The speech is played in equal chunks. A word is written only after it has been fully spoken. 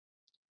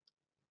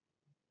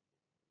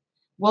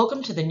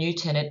Welcome to the new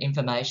tenant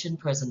information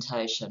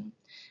presentation.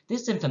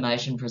 This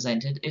information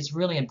presented is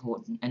really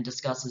important and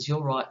discusses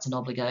your rights and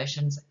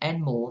obligations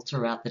and more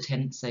throughout the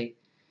tenancy.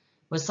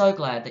 We're so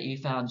glad that you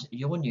found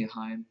your new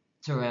home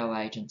through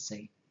our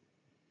agency.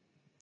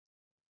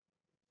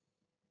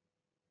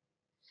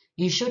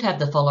 You should have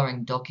the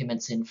following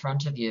documents in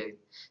front of you: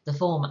 the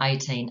Form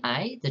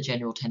 18A, the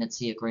General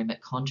Tenancy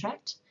Agreement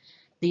Contract,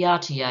 the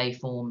RTA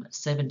Form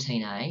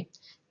 17A,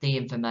 the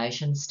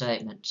Information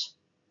Statement.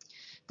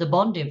 The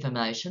bond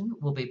information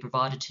will be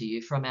provided to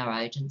you from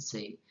our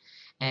agency,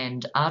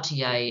 and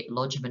RTA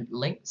lodgement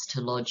links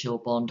to lodge your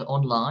bond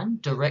online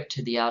direct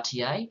to the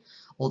RTA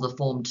or the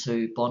Form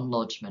 2 bond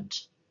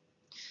lodgement.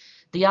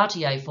 The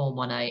RTA Form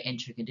 1A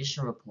entry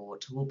condition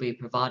report will be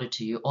provided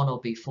to you on or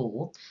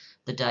before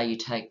the day you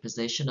take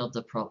possession of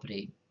the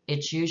property.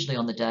 It's usually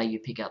on the day you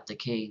pick up the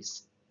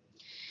keys.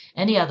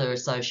 Any other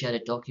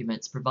associated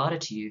documents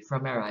provided to you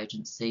from our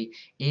agency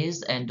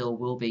is and/or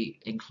will be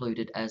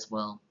included as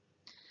well.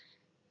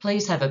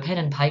 Please have a pen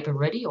and paper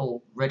ready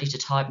or ready to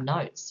type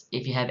notes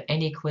if you have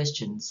any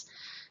questions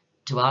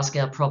to ask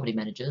our property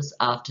managers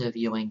after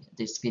viewing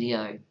this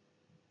video.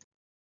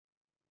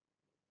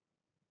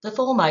 The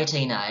Form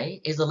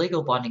 18A is a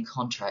legal binding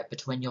contract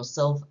between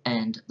yourself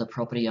and the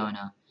property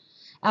owner.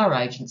 Our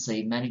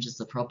agency manages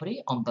the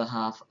property on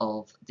behalf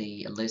of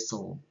the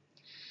lessor.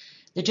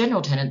 The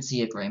General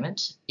Tenancy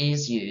Agreement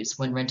is used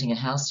when renting a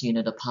house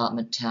unit,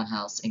 apartment,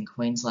 townhouse in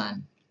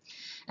Queensland.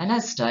 And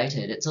as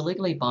stated, it's a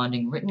legally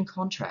binding written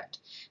contract,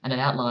 and it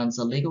outlines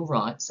the legal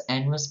rights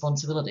and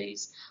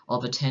responsibilities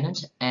of a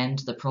tenant and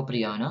the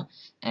property owner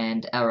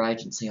and our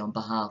agency on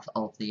behalf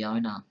of the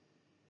owner.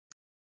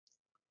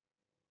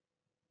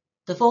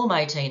 The Form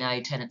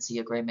 18A Tenancy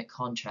Agreement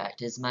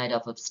Contract is made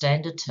up of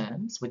standard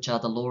terms, which are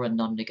the law and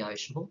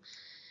non-negotiable,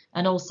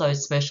 and also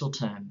special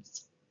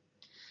terms.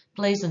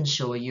 Please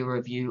ensure you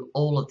review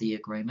all of the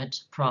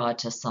agreement prior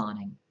to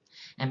signing.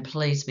 And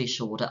please be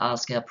sure to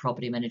ask our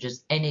property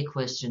managers any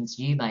questions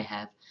you may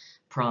have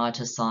prior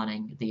to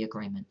signing the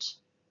agreement.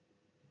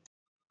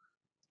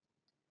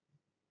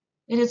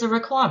 It is a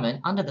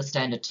requirement under the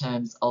standard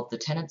terms of the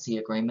tenancy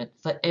agreement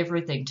for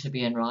everything to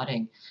be in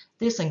writing.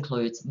 This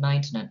includes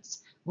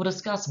maintenance. We'll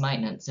discuss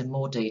maintenance in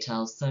more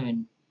detail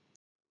soon.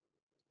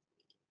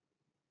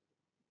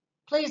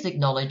 Please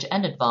acknowledge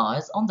and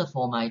advise on the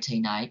Form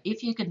 18A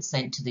if you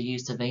consent to the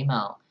use of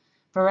email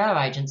for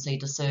our agency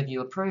to serve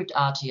you approved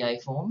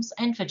RTA forms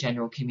and for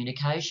general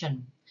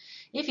communication.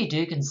 If you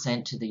do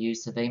consent to the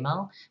use of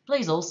email,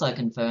 please also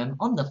confirm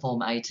on the Form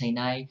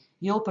 18A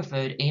your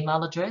preferred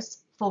email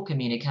address for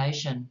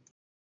communication.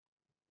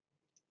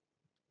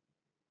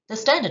 The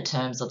standard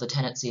terms of the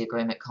Tenancy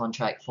Agreement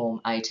Contract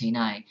Form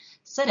 18A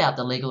set out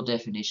the legal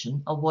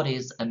definition of what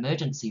is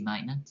emergency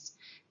maintenance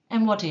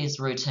and what is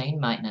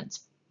routine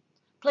maintenance.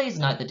 Please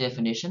note the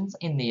definitions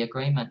in the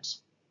agreement.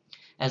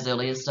 As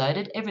earlier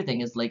stated, everything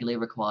is legally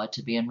required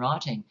to be in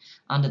writing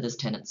under this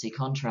tenancy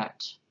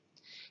contract.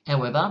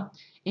 However,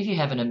 if you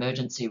have an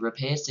emergency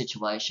repair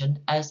situation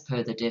as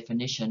per the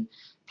definition,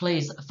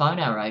 please phone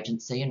our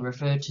agency and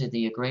refer to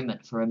the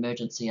agreement for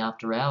emergency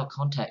after hour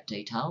contact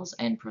details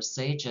and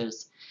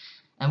procedures,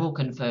 and we'll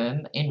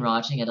confirm in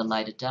writing at a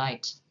later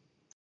date.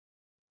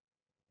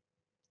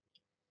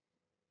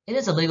 It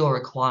is a legal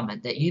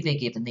requirement that you be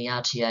given the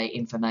RTA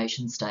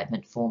Information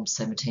Statement Form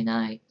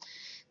 17A.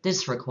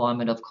 This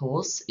requirement, of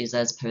course, is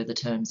as per the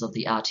terms of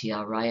the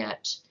RTRA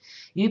Act.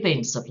 You've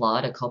been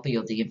supplied a copy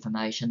of the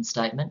Information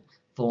Statement,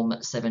 Form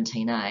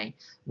 17A,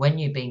 when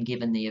you've been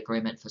given the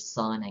agreement for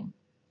signing.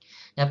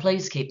 Now,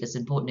 please keep this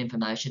important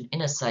information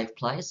in a safe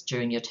place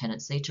during your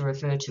tenancy to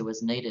refer to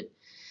as needed.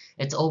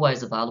 It's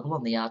always available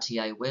on the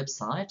RTA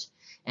website,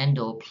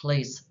 and/or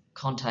please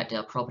contact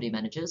our property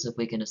managers if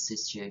we can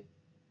assist you.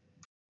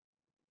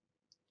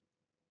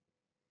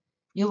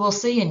 You will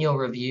see in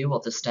your review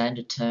of the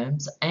standard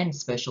terms and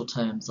special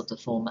terms of the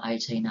Form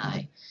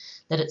 18A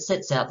that it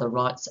sets out the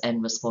rights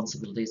and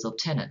responsibilities of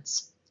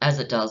tenants, as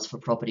it does for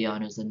property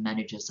owners and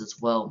managers as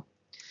well.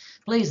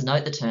 Please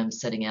note the terms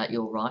setting out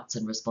your rights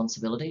and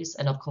responsibilities,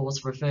 and of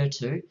course refer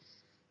to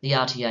the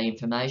RTA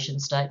Information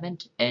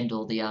Statement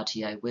and/or the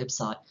RTA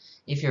website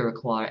if you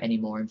require any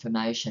more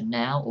information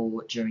now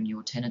or during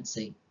your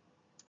tenancy.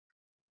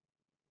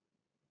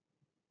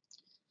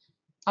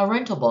 A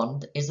rental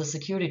bond is a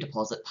security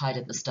deposit paid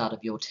at the start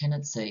of your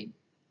tenancy.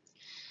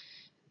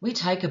 We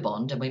take a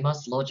bond and we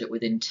must lodge it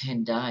within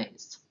 10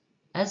 days.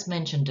 As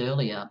mentioned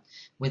earlier,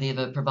 we've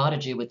either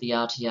provided you with the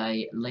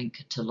RTA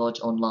link to lodge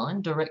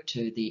online direct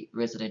to the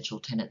Residential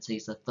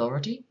Tenancies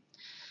Authority,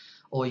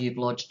 or you've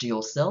lodged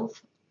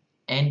yourself,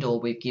 and/or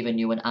we've given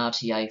you an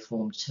RTA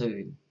Form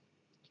 2.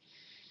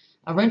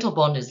 A rental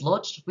bond is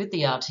lodged with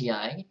the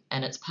RTA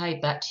and it's paid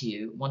back to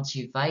you once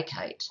you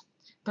vacate,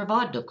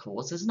 provided, of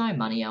course, there's no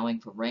money owing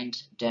for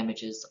rent,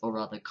 damages or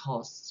other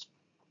costs.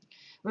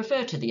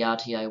 Refer to the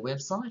RTA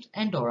website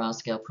and/or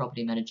ask our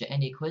property manager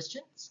any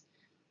questions.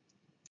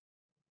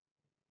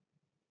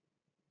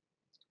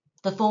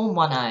 The Form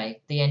 1A,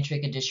 the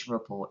Entry Condition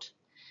Report.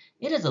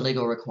 It is a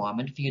legal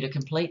requirement for you to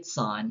complete,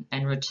 sign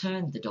and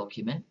return the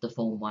document, the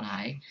Form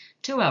 1A,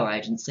 to our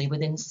agency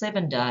within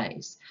 7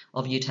 days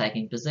of you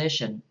taking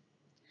possession.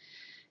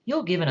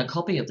 You're given a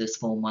copy of this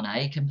Form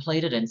 1A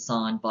completed and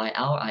signed by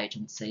our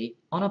agency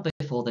on or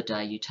before the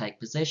day you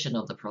take possession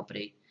of the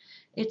property.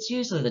 It's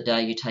usually the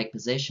day you take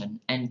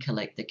possession and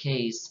collect the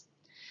keys.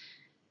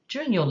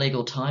 During your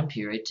legal time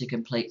period to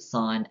complete,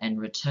 sign and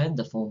return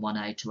the Form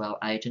 1A to our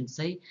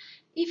agency,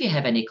 if you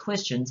have any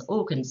questions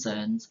or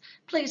concerns,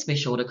 please be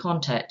sure to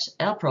contact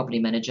our property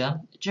manager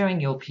during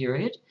your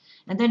period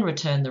and then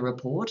return the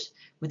report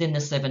within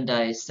the 7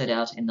 days set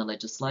out in the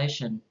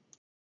legislation.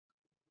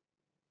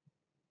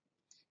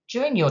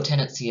 During your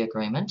tenancy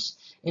agreement,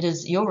 it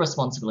is your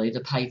responsibility to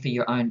pay for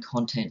your own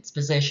contents,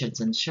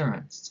 possessions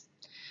insurance.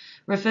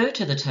 Refer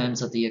to the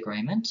terms of the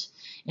agreement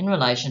in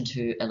relation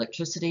to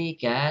electricity,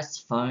 gas,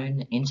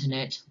 phone,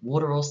 internet,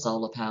 water or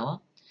solar power,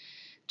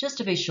 just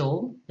to be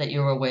sure that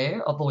you're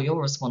aware of all your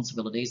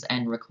responsibilities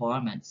and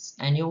requirements,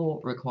 and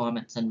your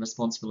requirements and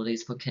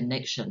responsibilities for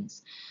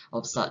connections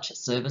of such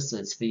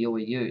services for your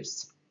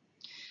use.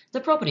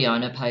 The property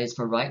owner pays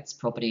for rates,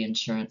 property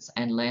insurance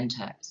and land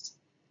tax.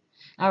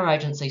 Our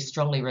agency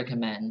strongly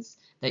recommends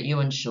that you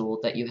ensure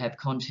that you have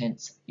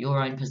contents,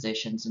 your own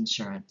possessions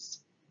insurance.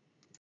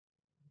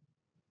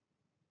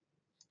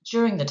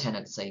 During the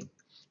tenancy.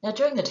 Now,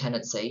 during the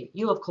tenancy,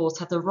 you of course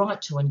have the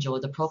right to enjoy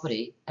the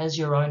property as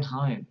your own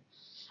home.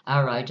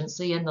 Our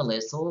agency and the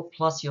lessor,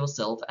 plus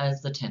yourself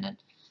as the tenant,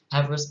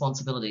 have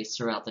responsibilities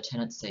throughout the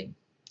tenancy.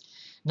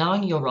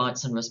 Knowing your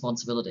rights and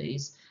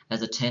responsibilities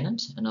as a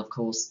tenant, and of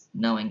course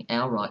knowing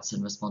our rights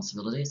and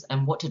responsibilities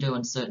and what to do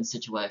in certain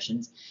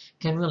situations,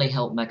 can really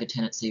help make a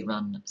tenancy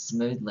run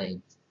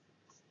smoothly.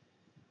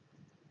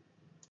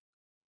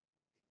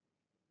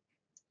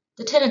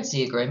 The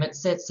tenancy agreement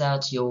sets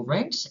out your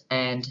rent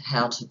and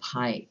how to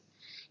pay.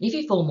 If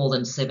you fall more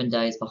than 7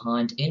 days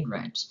behind in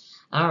rent,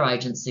 our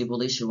agency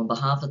will issue on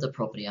behalf of the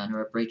property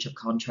owner a breach of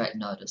contract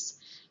notice,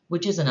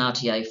 which is an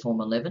RTA Form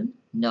 11,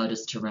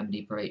 Notice to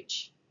Remedy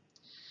Breach.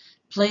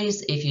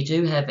 Please, if you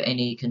do have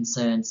any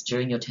concerns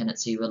during your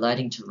tenancy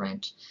relating to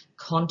rent,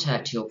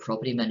 contact your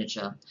property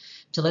manager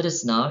to let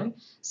us know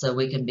so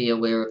we can be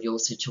aware of your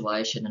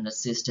situation and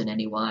assist in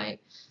any way,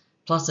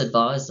 plus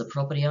advise the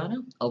property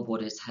owner of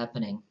what is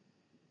happening.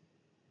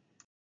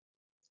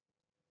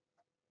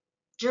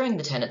 During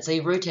the tenancy,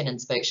 routine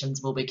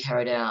inspections will be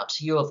carried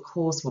out. You, of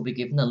course, will be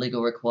given the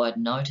legal required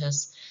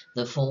notice,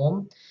 the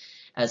form,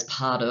 as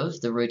part of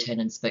the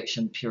routine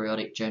inspection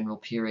periodic general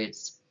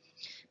periods.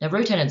 Now,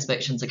 routine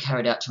inspections are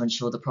carried out to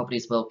ensure the property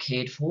is well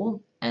cared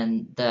for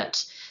and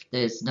that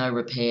there's no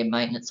repair,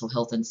 maintenance or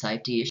health and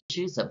safety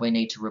issues that we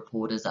need to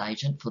report as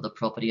agent for the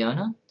property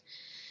owner.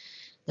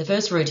 The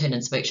first routine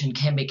inspection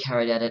can be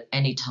carried out at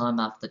any time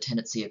after the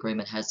tenancy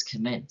agreement has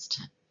commenced,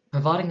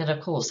 providing that,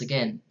 of course,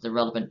 again, the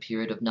relevant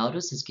period of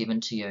notice is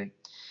given to you.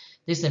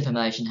 This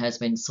information has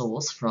been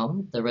sourced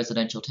from the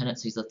Residential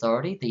Tenancies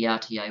Authority, the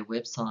RTA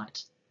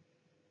website.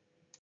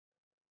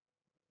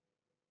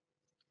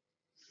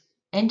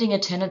 Ending a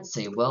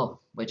tenancy,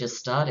 well, we're just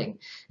starting,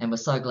 and we're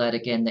so glad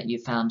again that you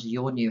found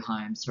your new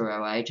home through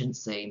our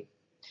agency.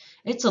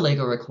 It's a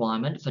legal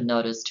requirement for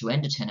notice to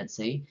end a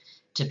tenancy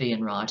to be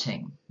in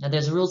writing. Now,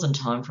 there's rules and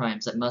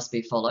timeframes that must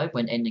be followed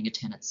when ending a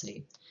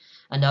tenancy.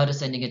 A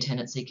notice ending a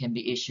tenancy can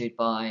be issued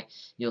by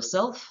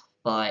yourself,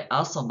 by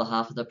us on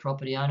behalf of the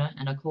property owner,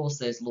 and of course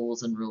there's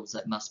laws and rules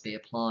that must be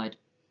applied.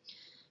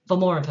 For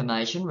more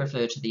information,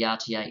 refer to the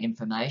RTA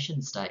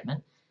information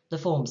statement, the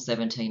Form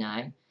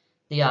 17A,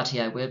 the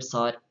RTA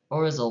website,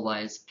 or as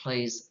always,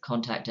 please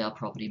contact our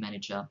property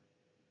manager.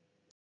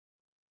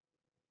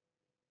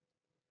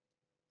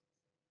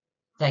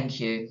 Thank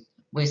you.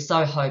 We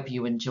so hope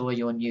you enjoy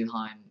your new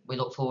home. We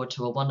look forward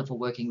to a wonderful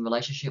working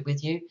relationship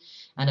with you.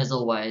 And as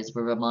always,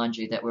 we remind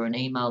you that we're an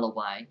email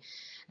away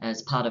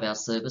as part of our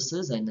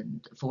services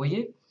and for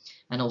you.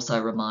 And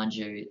also remind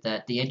you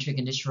that the entry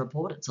condition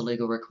report, it's a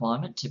legal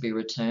requirement to be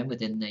returned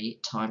within the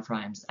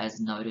timeframes as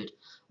noted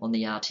on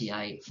the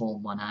RTA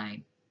Form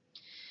 1A.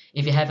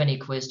 If you have any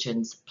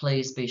questions,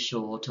 please be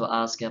sure to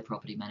ask our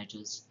property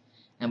managers.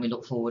 And we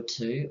look forward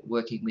to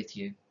working with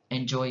you.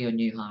 Enjoy your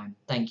new home.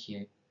 Thank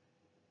you.